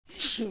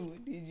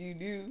What did you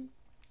do?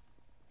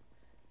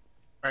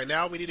 Alright,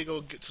 now we need to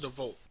go get to the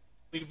vault.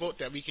 We vote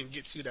that we can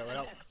get to that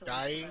without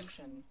dying.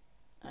 Selection.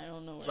 I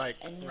don't know. It's like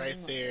right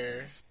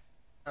there.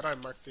 How do I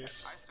mark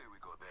this? I say we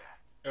go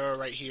there.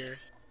 Right here.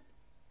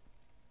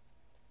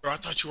 Bro, I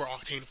thought you were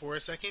Octane for a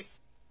second.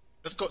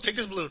 Let's go. Take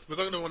this balloon. We're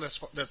going to the one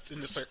that's in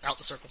the out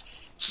the circle.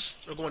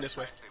 We're going this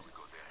way. I say we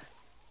go there.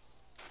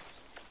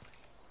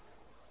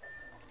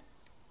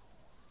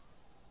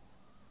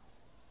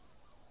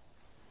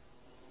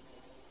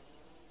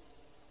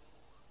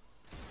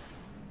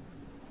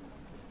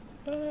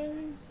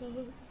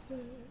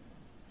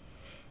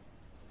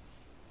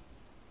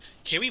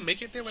 Can we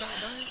make it there without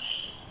dying?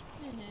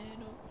 And it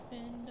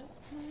opened up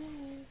my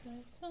eyes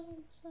like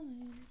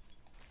sunshine.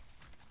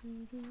 We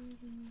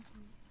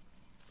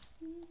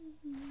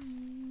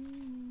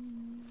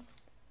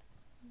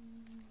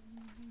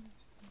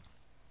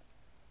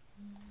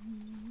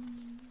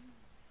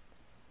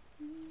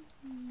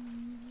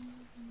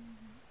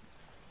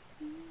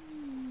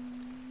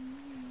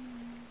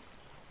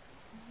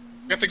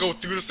have to go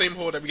through the same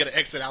hole that we gotta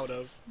exit out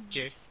of.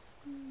 Okay.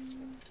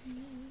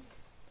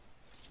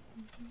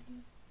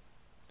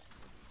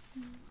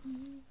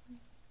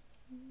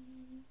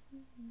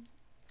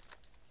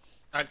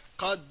 I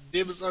called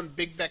dibs on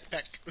big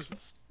backpack.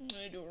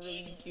 I don't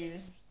really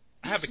care.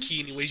 I have a key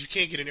anyways. You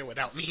can't get in there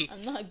without me.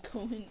 I'm not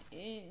going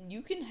in.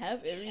 You can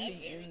have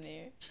everything in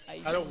there.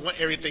 I don't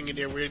want everything in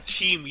there. We're a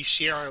team. We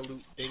share our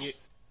loot. Dang it.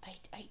 I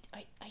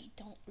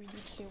don't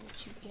really care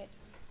what you get.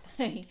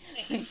 I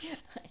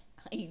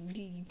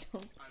really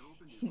don't.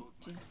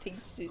 Just take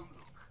it.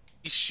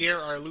 We share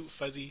our loot,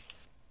 Fuzzy.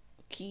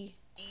 Key.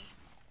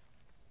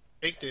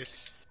 Take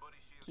this.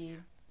 Key.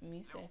 Give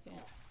me a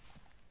second.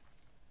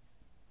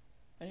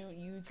 Why don't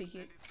you take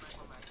it?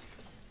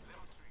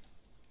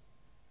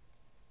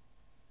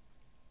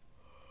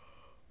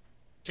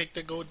 Take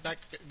the gold back.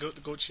 The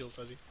gold shield,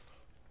 Fuzzy.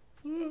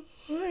 Why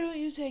don't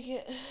you take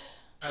it?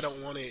 I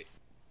don't want it.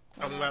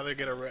 I'd rather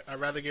get a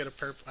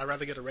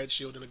red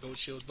shield than a gold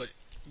shield, but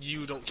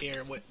you don't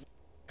care what you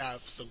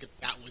have, so get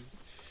that one.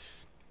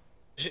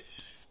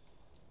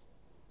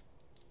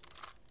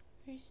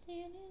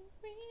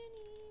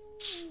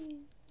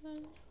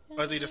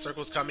 Fuzzy, the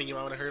circle's coming. You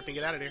might want to hurry up and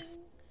get out of there.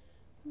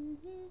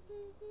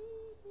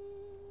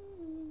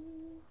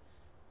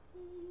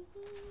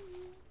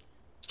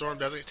 Storm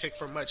doesn't tick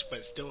for much, but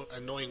it's still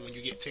annoying when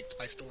you get ticked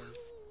by Storm.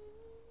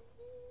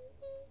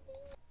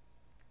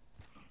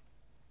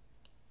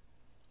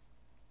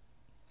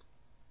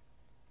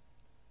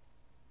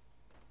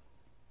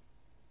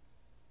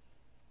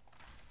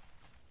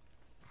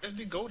 Where's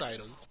the gold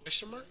item?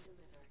 Question mark?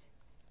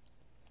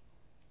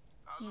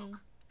 Look.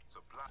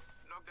 Supply.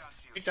 Knockdown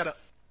shield. Pick that up.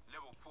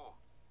 Level 4.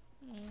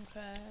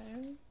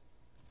 Okay.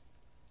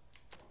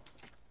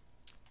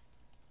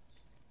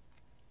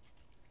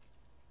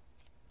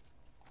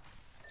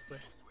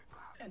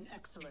 An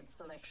excellent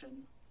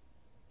selection.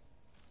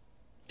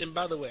 And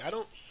by the way, I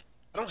don't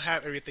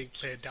have everything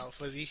planned out,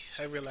 Fuzzy.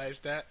 I realize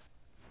that.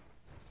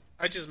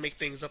 I just make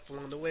things up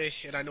along the way,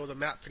 and I know the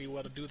map pretty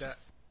well to do that.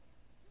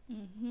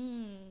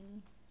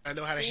 I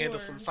know how to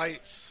handle some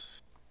fights.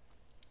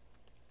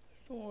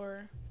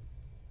 Sure.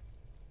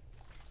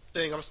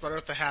 I'm smart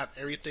enough to have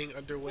everything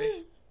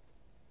underway.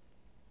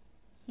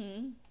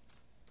 Hmm.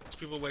 There's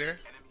people over there.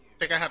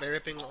 Think I have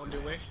everything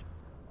underway?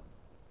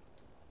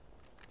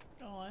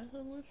 Oh, I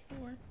was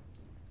sure.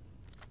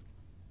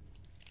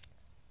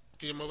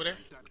 See them over there?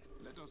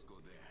 Let us go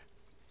there.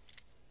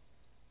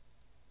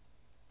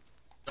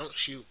 Don't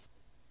shoot.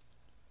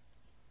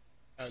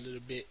 A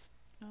little bit.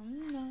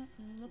 I'm not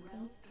looking.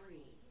 Round 3.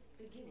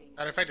 Beginning.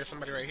 Matter of fact, there's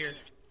somebody right here.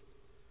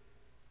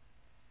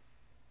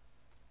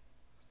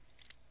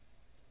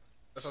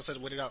 That's what I said.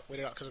 Wait it out,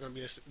 because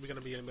we're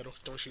gonna be in the middle.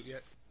 Don't shoot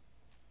yet.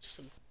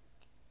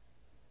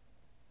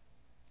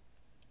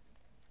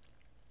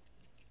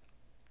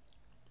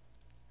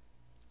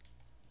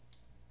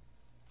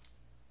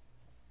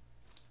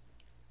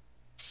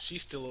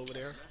 She's still over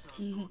there.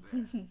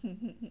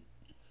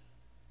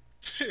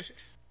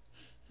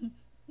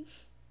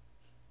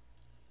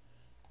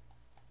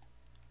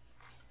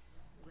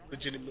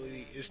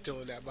 Legitimately is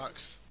still in that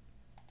box.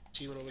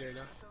 She went over there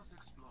now. Let us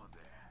explore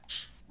there.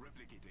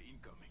 Replicator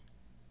incoming.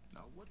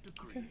 Now what to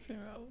create? Can't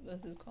figure out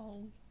what this is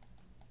called.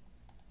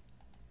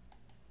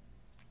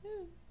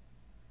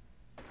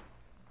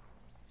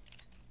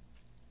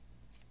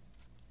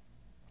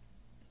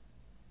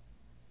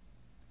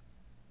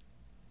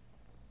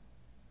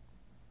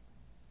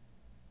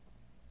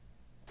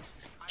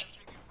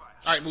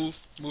 Alright, move.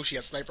 Move, she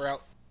got sniper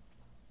out.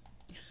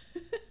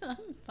 I'm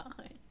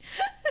fine.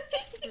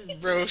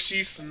 Bro,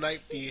 she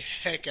sniped the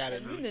heck out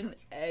of I need me. an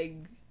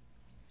egg.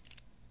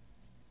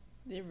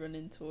 They're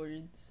running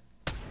towards.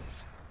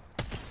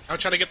 I'm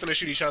trying to get them to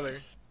shoot each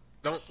other.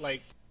 Don't,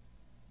 like...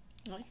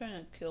 I'm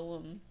trying to kill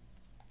them.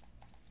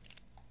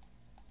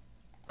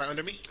 Right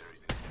under me?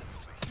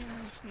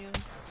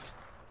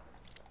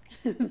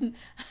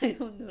 I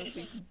don't know if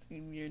they can see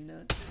me or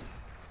not.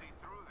 See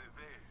through the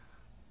veil.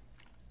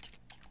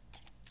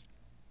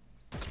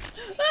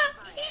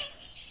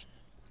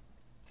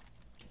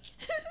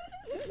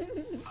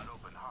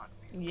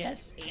 Yes,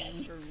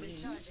 aim for me.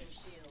 Recharging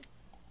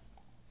shields.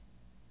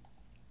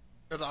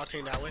 There's an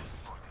Octane that way.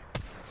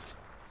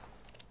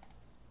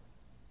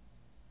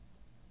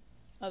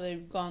 Oh,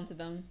 they've gone to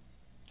them.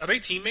 Are they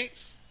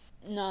teammates?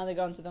 No, they've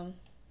gone to them.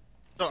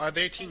 No, are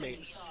they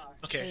teammates?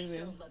 Okay. Maybe.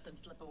 Don't let them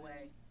slip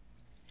away.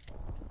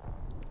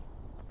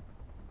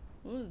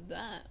 What was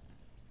that?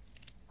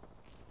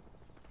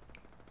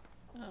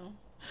 Oh.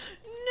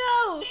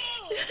 No!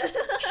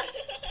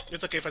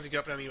 It's okay, Fuzzy. Get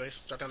up down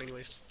anyways. Drop down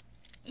anyways.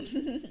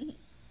 Come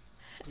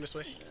this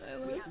way.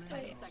 We have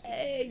 10 seconds.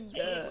 Egg.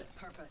 Move with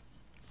purpose.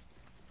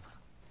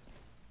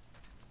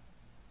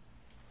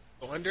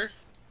 Go under.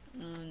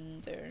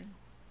 Under.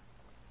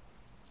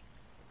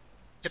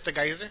 Hit the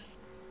geyser.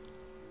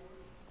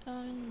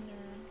 Under.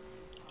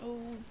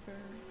 Over.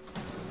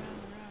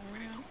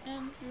 Around,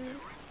 and through.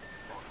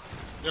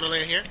 You gonna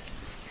land here?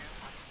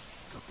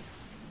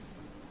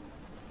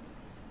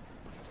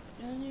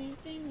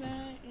 Anything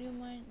that you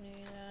might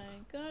need, I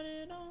got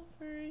it all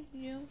for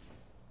you.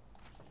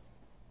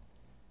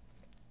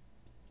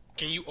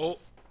 Can you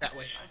ult that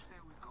way? I say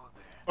we go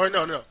there.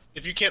 Or no.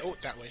 If you can't ult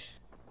that way.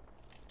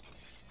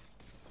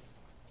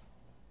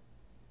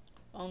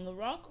 On the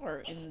rock or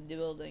in the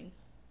building?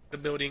 The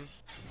building.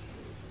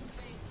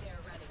 Phase tear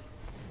ready.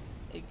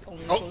 It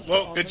only Oh, goes to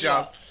well, on good the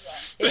job. rock.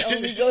 It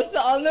only goes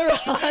to on the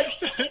rock.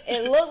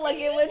 It looked like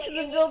it went to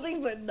the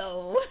building, but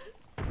no.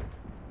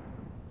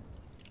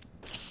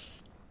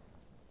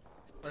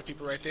 Alright,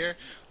 people right there.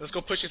 Let's go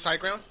push his high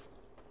ground.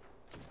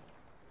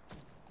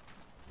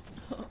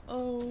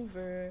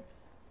 Over.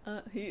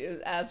 He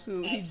is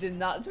absolutely. He did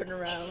not turn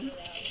around.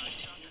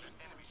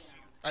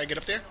 Alright, get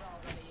up there. We're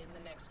already in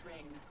the next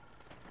ring.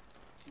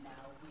 Now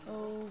we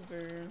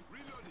Over.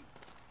 Reloading.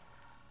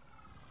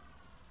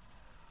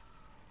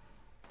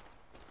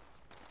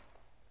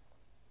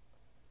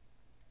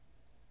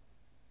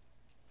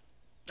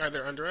 Alright,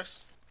 they're under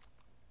us.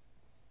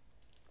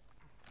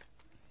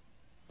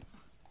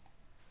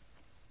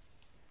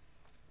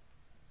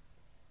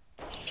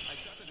 I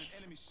shattered an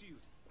enemy shield.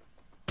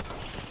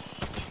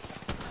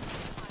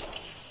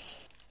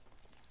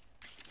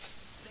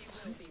 They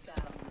will be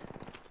bound.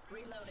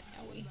 Reloading.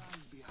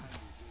 Land behind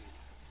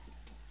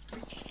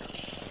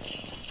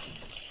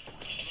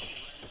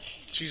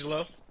She's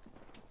low.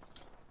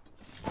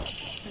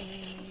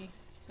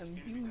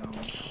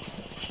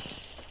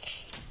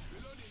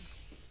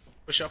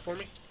 Push up for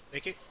me.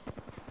 Make it.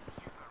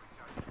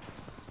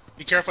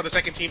 Be careful, the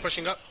second team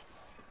pushing up.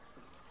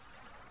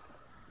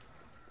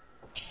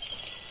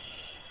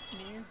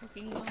 You're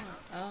fucking gone.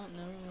 Oh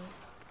no.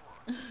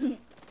 Under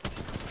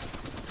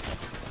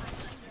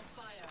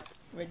fire.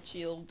 Red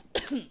shield.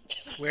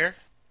 Where?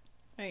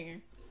 Right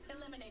here.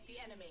 Eliminate the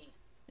enemy.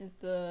 Is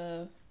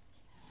the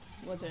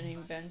what's her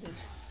name? Bandage.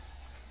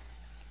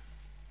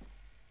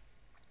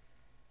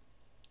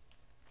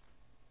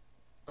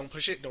 Don't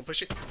push it. Don't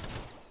push it.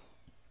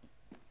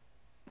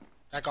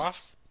 Back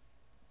off.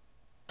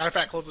 Matter of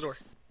fact, close the door.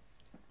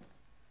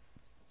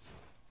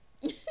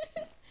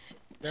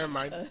 Never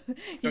mind.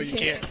 No, you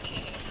can't.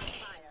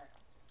 Fire.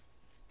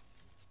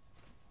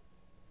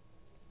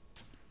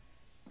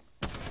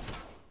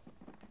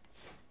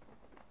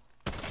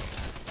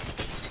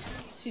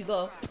 She's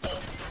low.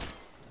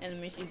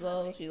 Enemy, she's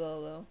low. She's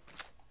low.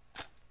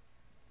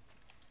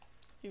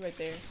 She's right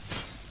there.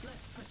 Let's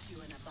put you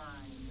in a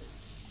bind.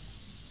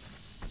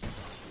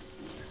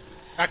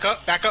 Back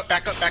up. Back up.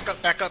 Back up. Back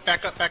up. Back up.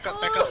 Back up. Back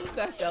up. Back up.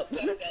 Back up.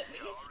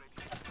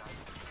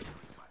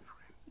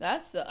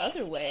 That's the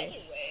other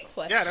way.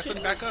 Yeah, that's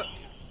it. Back up.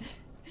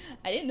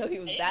 I didn't know he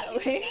was that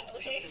way.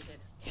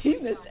 He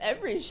missed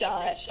every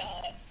shot.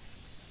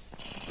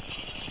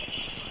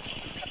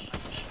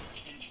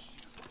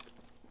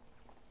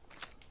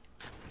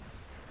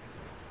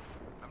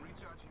 I'm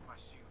recharging my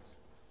shields.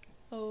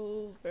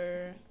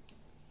 Over.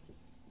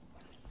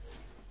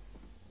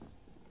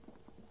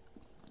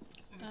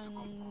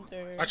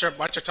 Under. Watch your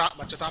top.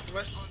 Watch your top of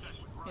us.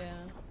 Yeah.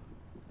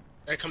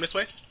 Hey, come this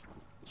way.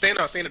 Stay in the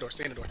door.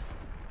 Stay in the door.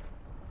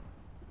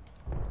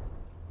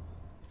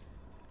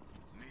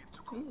 Need to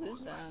Who is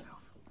compose that? myself.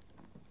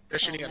 They're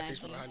shooting Oh, at a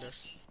policeman Maggie. behind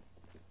us.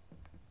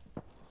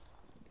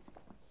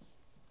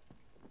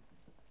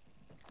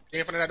 Stay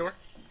in front of that door.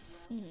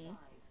 Hmm. Beginning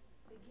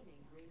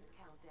ring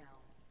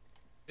countdown.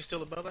 They're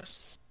still above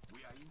us.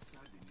 We are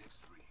inside the next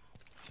ring.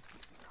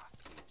 This is our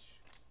stage.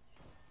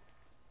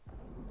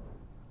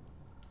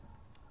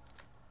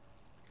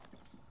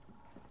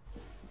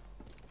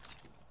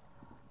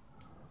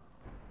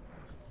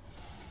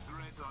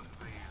 Threats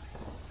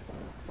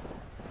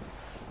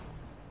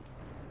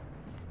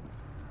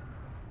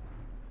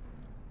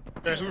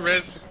unveiled. Who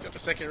res? Got the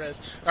second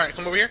res. Alright,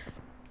 come over here.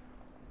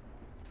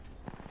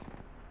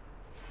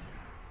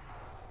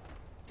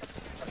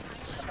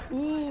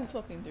 Ooh,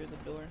 fucking through the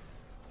door.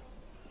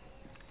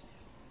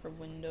 Or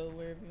window,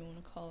 wherever you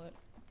want to call it.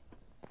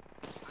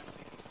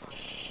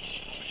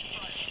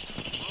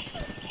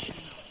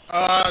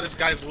 This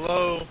guy's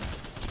low.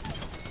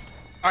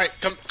 Alright,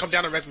 come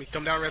down and res me.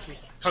 Come down and res me.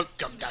 Come,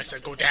 I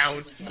said go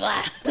down.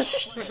 Blah. One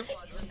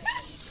squad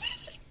remains.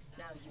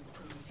 Now you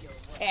prove your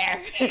worth.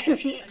 care. A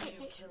new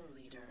kill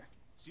leader.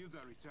 Shields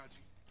are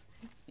recharging.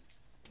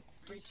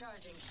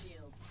 Recharging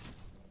shields.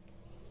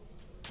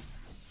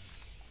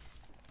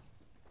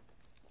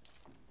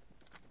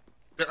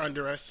 They're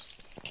under us.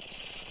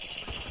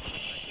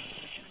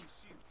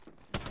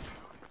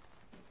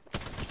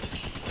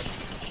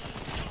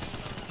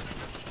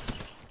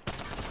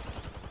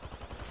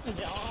 Good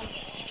job.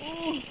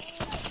 Ooh.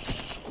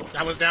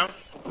 That was down.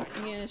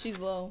 Yeah, she's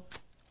low.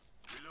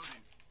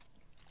 Reloading.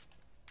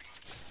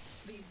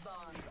 These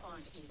bonds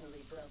aren't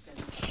easily broken.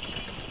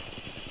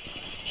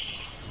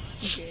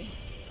 Okay.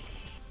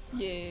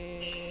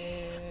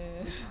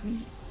 Yeah.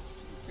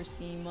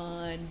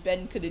 Christine,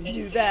 Ben couldn't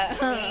do that,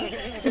 huh?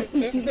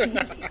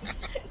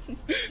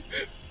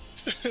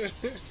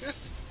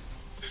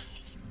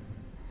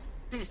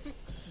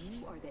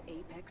 You are the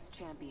Apex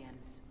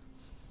champions.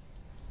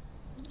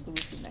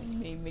 Listen, I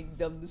may make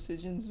dumb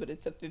decisions, but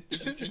it's a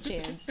 50-50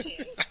 chance.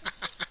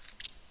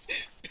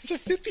 It's a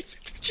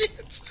 50-50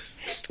 chance.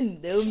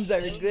 And those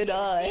are good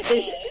odds.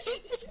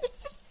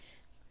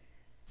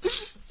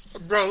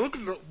 Bro, look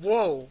at the.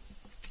 Whoa.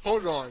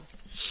 Hold on.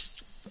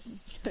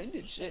 Kind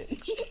of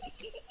shit.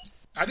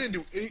 I didn't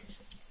do any.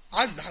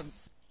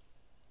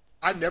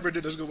 I never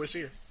did as good with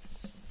here.